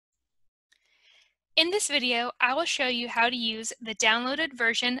In this video, I will show you how to use the downloaded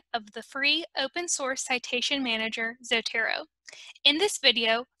version of the free open source citation manager, Zotero. In this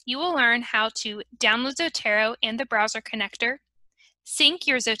video, you will learn how to download Zotero and the browser connector, sync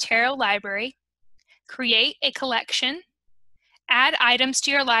your Zotero library, create a collection, add items to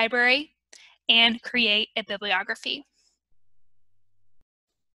your library, and create a bibliography.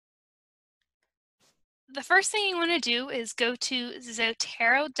 The first thing you want to do is go to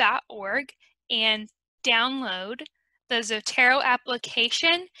zotero.org and download the Zotero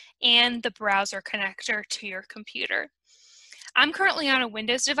application and the browser connector to your computer. I'm currently on a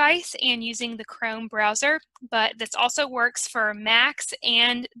Windows device and using the Chrome browser, but this also works for Macs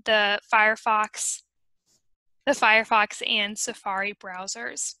and the Firefox and Safari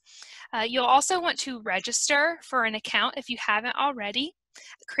browsers. You'll also want to register for an account if you haven't already.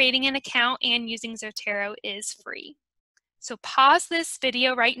 Creating an account and using Zotero is free. So pause this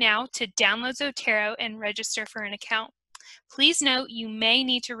video right now to download Zotero and register for an account. Please note you may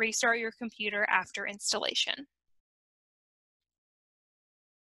need to restart your computer after installation.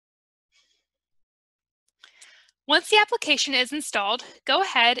 Once the application is installed, go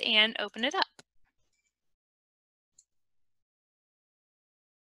ahead and open it up.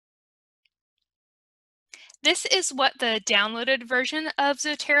 This is what the downloaded version of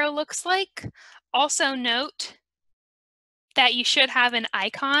Zotero looks like. Also note that you should have an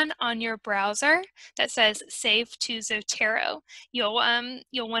icon on your browser that says Save to Zotero. You'll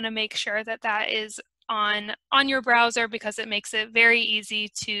want to make sure that that is on your browser because it makes it very easy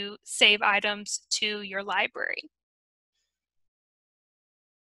to save items to your library.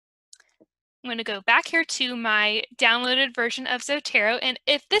 I'm going to go back here to my downloaded version of Zotero, and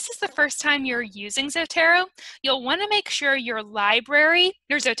if this is the first time you're using Zotero, you'll want to make sure your library,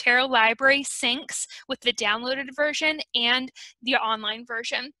 your Zotero library, syncs with the downloaded version and the online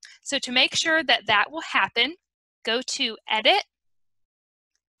version. So to make sure that that will happen, go to Edit,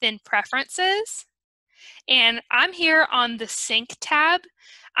 then Preferences, and I'm here on the Sync tab.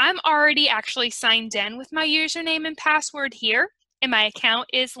 I'm already actually signed in with my username and password here, and my account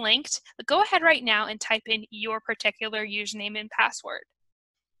is linked. But go ahead right now and type in your particular username and password.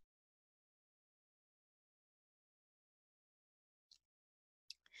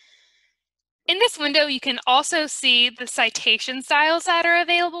 In this window, you can also see the citation styles that are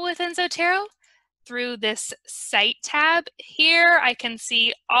available within Zotero. Through this Cite tab here, I can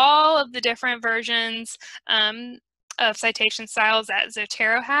see all of the different versions of citation styles that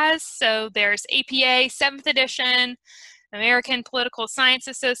Zotero has. So there's APA 7th edition, American Political Science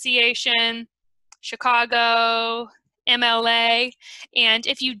Association, Chicago, MLA, and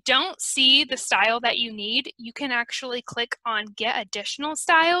if you don't see the style that you need, you can actually click on Get Additional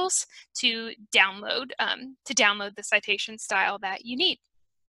Styles to download the citation style that you need.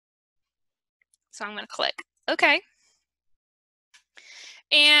 So I'm going to click OK.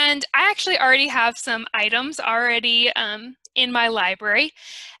 And I actually already have some items already in my library.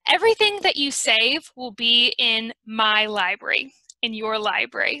 Everything that you save will be in my library, in your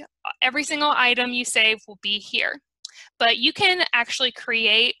library. Every single item you save will be here. But you can actually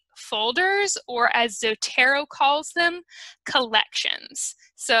create folders, or as Zotero calls them, collections.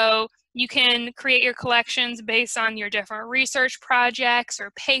 So you can create your collections based on your different research projects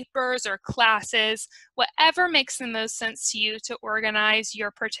or papers or classes, whatever makes the most sense to you to organize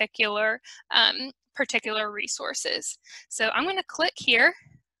your particular resources. So I'm going to click here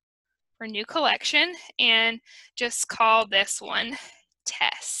for new collection and just call this one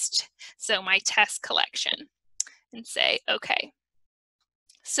test. So my test collection, and say OK.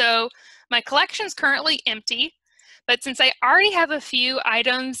 So my collection is currently empty, but since I already have a few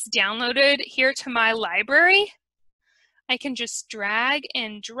items downloaded here to my library, I can just drag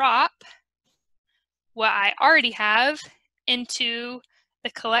and drop what I already have into the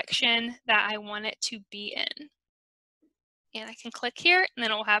collection that I want it to be in. And I can click here, and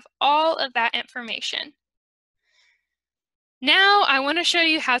then it will have all of that information. Now I want to show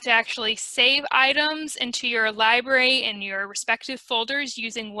you how to actually save items into your library and your respective folders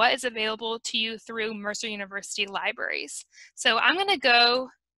using what is available to you through Mercer University Libraries. So I'm going to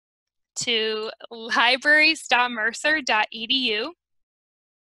go to libraries.mercer.edu.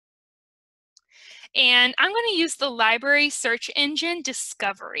 And I'm going to use the library search engine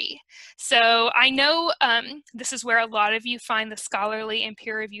Discovery. So I know this is where a lot of you find the scholarly and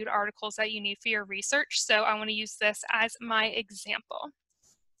peer-reviewed articles that you need for your research. So I want to use this as my example.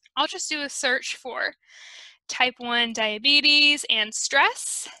 I'll just do a search for type 1 diabetes and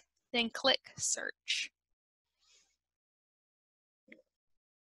stress, then click search.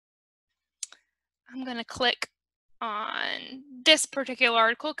 I'm going to click on this particular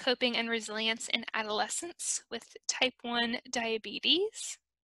article, Coping and Resilience in Adolescents with Type 1 Diabetes.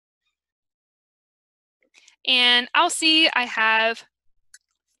 And I'll see I have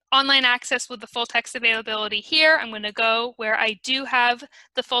online access with the full text availability here. I'm going to go where I do have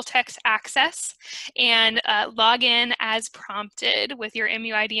the full text access and log in as prompted with your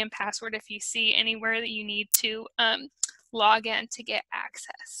MUID and password if you see anywhere that you need to log in to get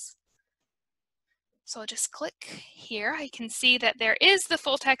access. So I'll just click here. I can see that there is the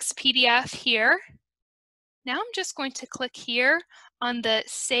full text PDF here. Now I'm just going to click here on the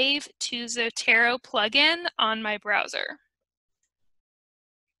Save to Zotero plugin on my browser.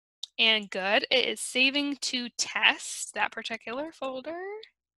 And good, it is saving to test that particular folder.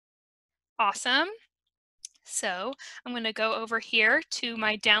 Awesome. So I'm going to go over here to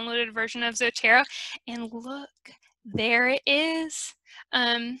my downloaded version of Zotero and look, there it is.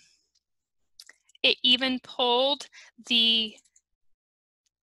 It even pulled the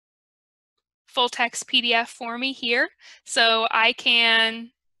full text PDF for me here. So I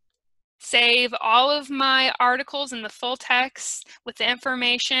can save all of my articles in the full text with the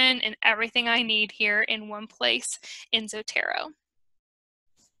information and everything I need here in one place in Zotero.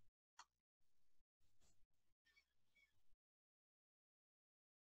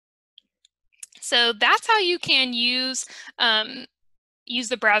 So that's how you can use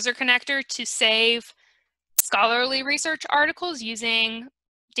the browser connector to save scholarly research articles using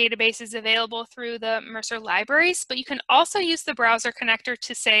databases available through the Mercer libraries, but you can also use the browser connector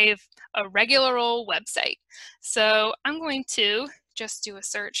to save a regular old website. So I'm going to just do a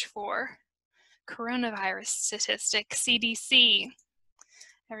search for coronavirus statistics, CDC.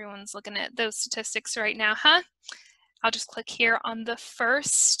 Everyone's looking at those statistics right now, huh? I'll just click here on the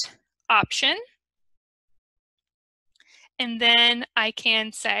first option. And then I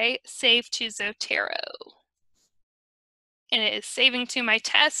can say save to Zotero. And it is saving to my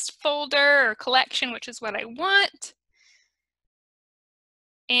test folder or collection, which is what I want.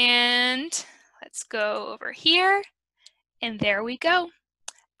 And let's go over here. And there we go.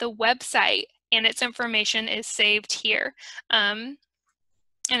 The website and its information is saved here. And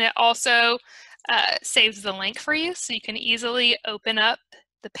it also saves the link for you, so you can easily open up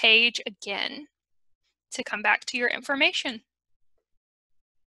the page again to come back to your information.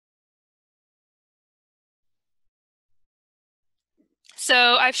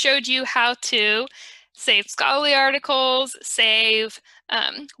 So I've showed you how to save scholarly articles, save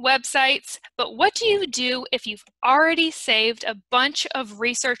websites, but what do you do if you've already saved a bunch of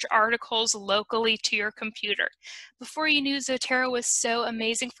research articles locally to your computer? Before you knew Zotero was so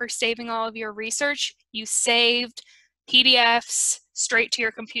amazing for saving all of your research, you saved PDFs straight to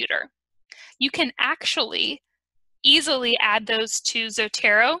your computer. You can actually easily add those to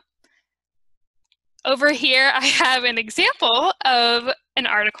Zotero. Over here, I have an example of an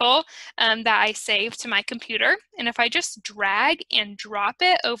article that I saved to my computer. And if I just drag and drop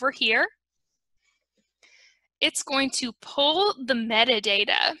it over here, it's going to pull the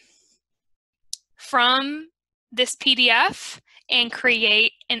metadata from this PDF and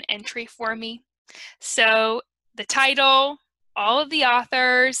create an entry for me. So the title, all of the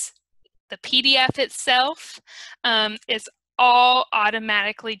authors, the PDF itself is all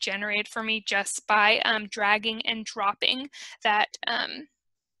automatically generated for me just by dragging and dropping that,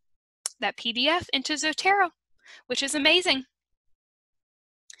 that PDF into Zotero, which is amazing.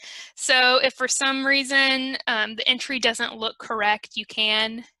 So if for some reason the entry doesn't look correct, you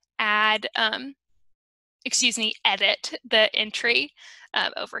can add, edit the entry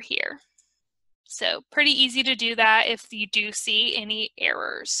over here. So pretty easy to do that if you do see any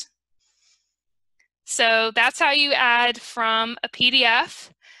errors. So that's how you add from a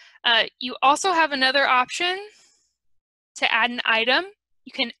PDF. You also have another option to add an item.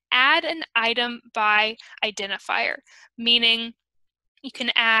 You can add an item by identifier, meaning you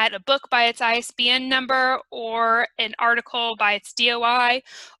can add a book by its ISBN number or an article by its DOI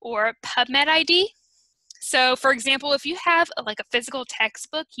or PubMed ID. So for example, if you have like a physical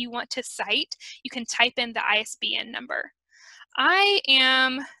textbook you want to cite, you can type in the ISBN number. I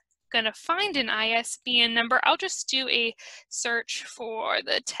am going to find an ISBN number. I'll just do a search for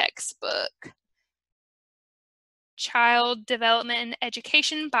the textbook Child Development and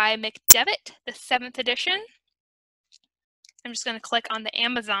Education by McDevitt, the 7th edition. I'm just going to click on the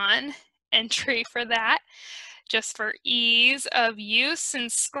Amazon entry for that, just for ease of use, and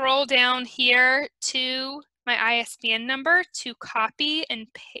scroll down here to my ISBN number to copy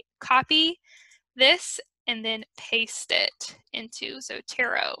this and then paste it into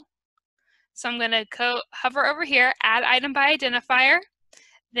Zotero. So I'm going to hover over here, add item by identifier,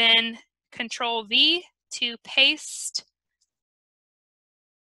 then Control V to paste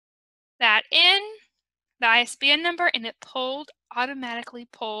that in, the ISBN number, and it automatically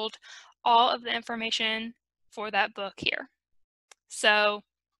pulled all of the information for that book here. So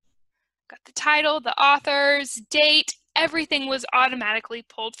got the title, the authors, date, everything was automatically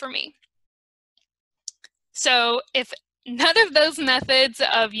pulled for me. So if none of those methods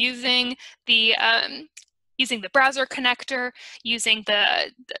of using the browser connector, using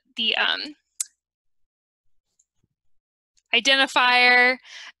the identifier,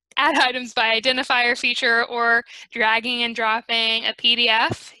 add items by identifier feature, or dragging and dropping a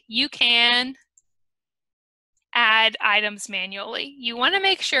PDF, you can add items manually. You want to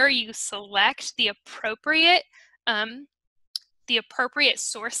make sure you select the appropriate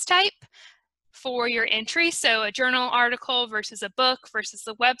source type for your entry. So a journal article versus a book versus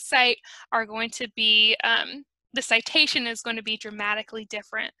a website are going to be, the citation is going to be dramatically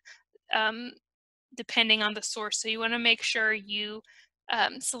different depending on the source. So you want to make sure you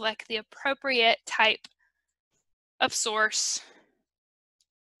select the appropriate type of source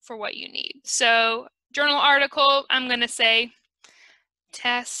for what you need. So journal article, I'm going to say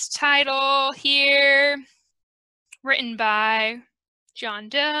test title here, written by John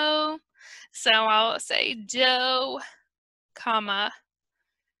Doe. So I'll say Doe, comma,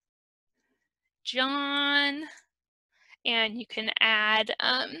 John, and you can add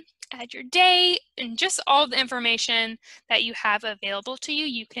your date and just all the information that you have available to you,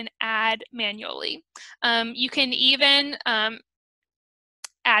 you can add manually. You can even add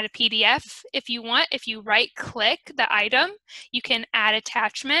a PDF if you want. If you right-click the item, you can add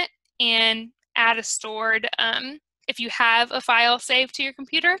attachment and add a stored, if you have a file saved to your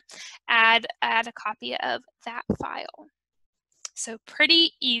computer, add a copy of that file. So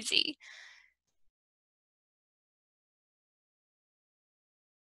pretty easy.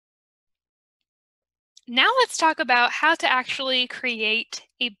 Now let's talk about how to actually create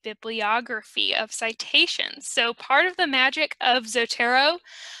a bibliography of citations. So part of the magic of Zotero,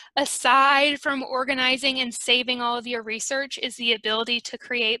 aside from organizing and saving all of your research, is the ability to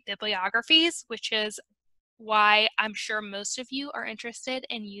create bibliographies, which is why I'm sure most of you are interested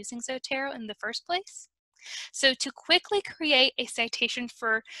in using Zotero in the first place. So to quickly create a citation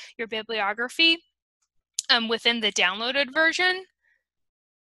for your bibliography within the downloaded version,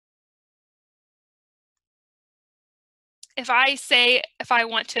 if I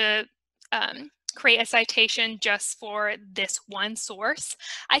want to create a citation just for this one source,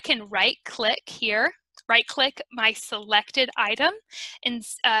 I can right-click here, right-click my selected item, and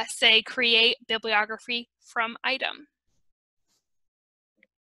say create bibliography from item.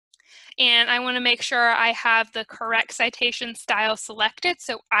 And I want to make sure I have the correct citation style selected.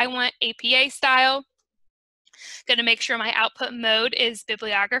 So I want APA style. Going to make sure my output mode is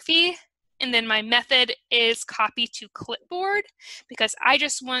bibliography. And then my method is copy to clipboard, because I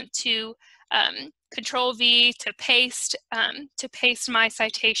just want to Control V to paste my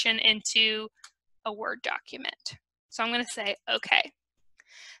citation into a Word document. So I'm going to say OK.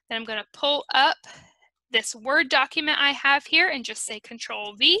 Then I'm going to pull up this Word document I have here and just say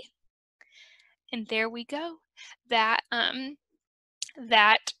Control V. And there we go. That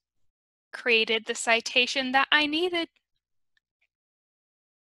created the citation that I needed.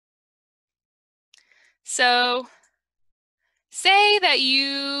 So say that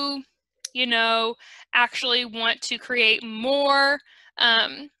you actually want to create more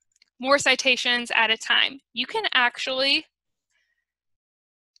citations at a time. You can actually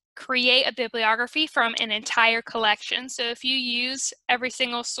create a bibliography from an entire collection. So if you use every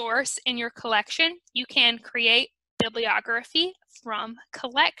single source in your collection, you can create bibliography from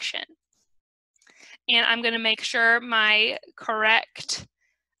collection. And I'm going to make sure my correct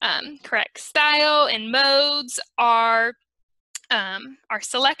style and modes are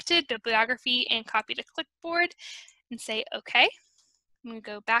selected, bibliography and copy to clipboard, and say OK. I'm going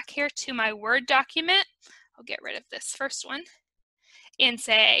to go back here to my Word document. I'll get rid of this first one and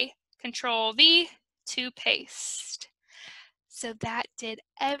say Control V to paste. So that did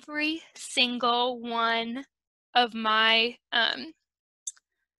every single one of my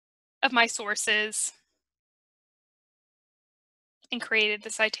sources and created the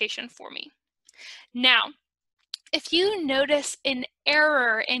citation for me. Now, if you notice an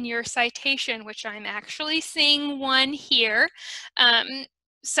error in your citation, which I'm actually seeing one here,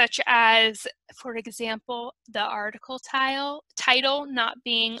 such as, for example, the article title not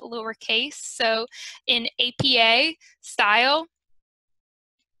being lowercase. So in APA style,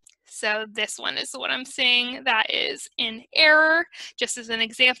 so this one is what I'm seeing that is in error, just as an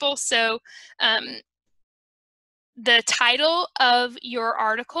example. So the title of your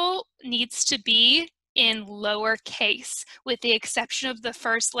article needs to be in lowercase, with the exception of the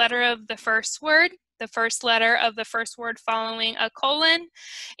first letter of the first word, the first letter of the first word following a colon,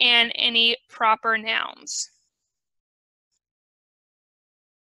 and any proper nouns.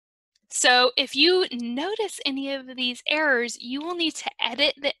 So if you notice any of these errors, you will need to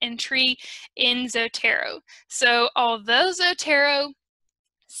edit the entry in Zotero. So although Zotero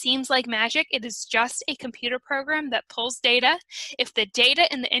seems like magic, it is just a computer program that pulls data. If the data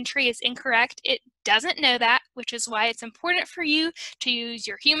in the entry is incorrect, it doesn't know that, which is why it's important for you to use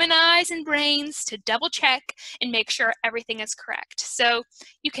your human eyes and brains to double check and make sure everything is correct. So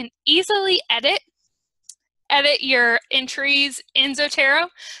you can easily edit your entries in Zotero.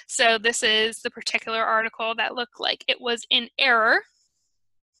 So this is the particular article that looked like it was in error.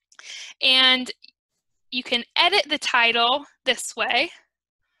 And you can edit the title this way,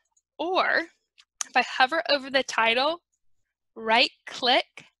 or if I hover over the title, right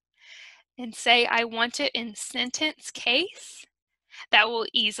click and say I want it in sentence case, that will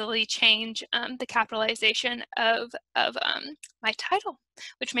easily change the capitalization of my title,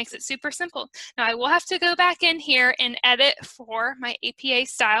 which makes it super simple. Now I will have to go back in here and edit for my APA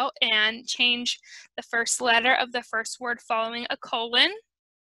style and change the first letter of the first word following a colon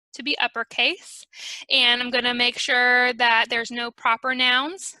to be uppercase. And I'm going to make sure that there's no proper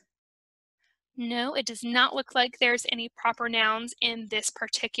nouns. No, it does not look like there's any proper nouns in this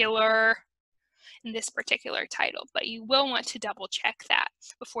particular title, but you will want to double check that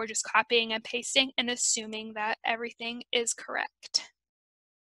before just copying and pasting and assuming that everything is correct.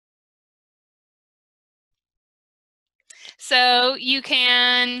 So you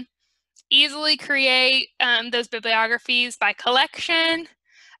can easily create those bibliographies by collection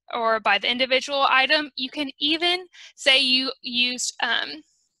or by the individual item. You can even say you used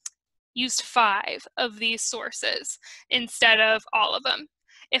 5 of these sources instead of all of them.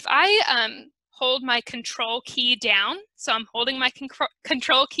 If I hold my control key down, so I'm holding my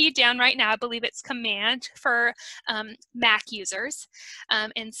control key down right now, I believe it's command for Mac users,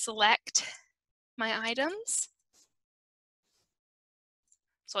 and select my items.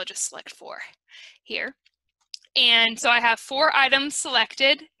 So I'll just select 4 here. And so I have 4 items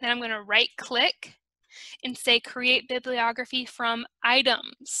selected. Then I'm going to right click and say create bibliography from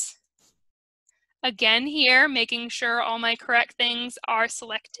items. Again here, making sure all my correct things are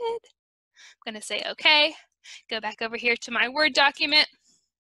selected. I'm going to say okay, go back over here to my Word document.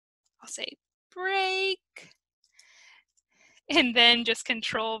 I'll say break, and then just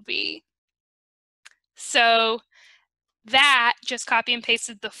Control V. So that just copy and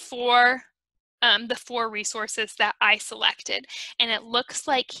pasted the 4 resources that I selected. And it looks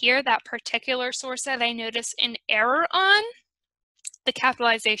like here that particular source that I noticed an error on, the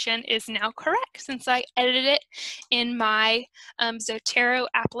capitalization is now correct since I edited it in my Zotero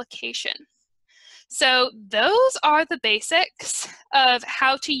application. So those are the basics of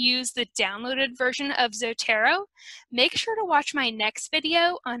how to use the downloaded version of Zotero. Make sure to watch my next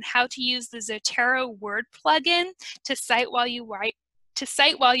video on how to use the Zotero Word plugin to cite while you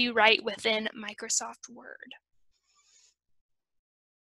write within Microsoft Word.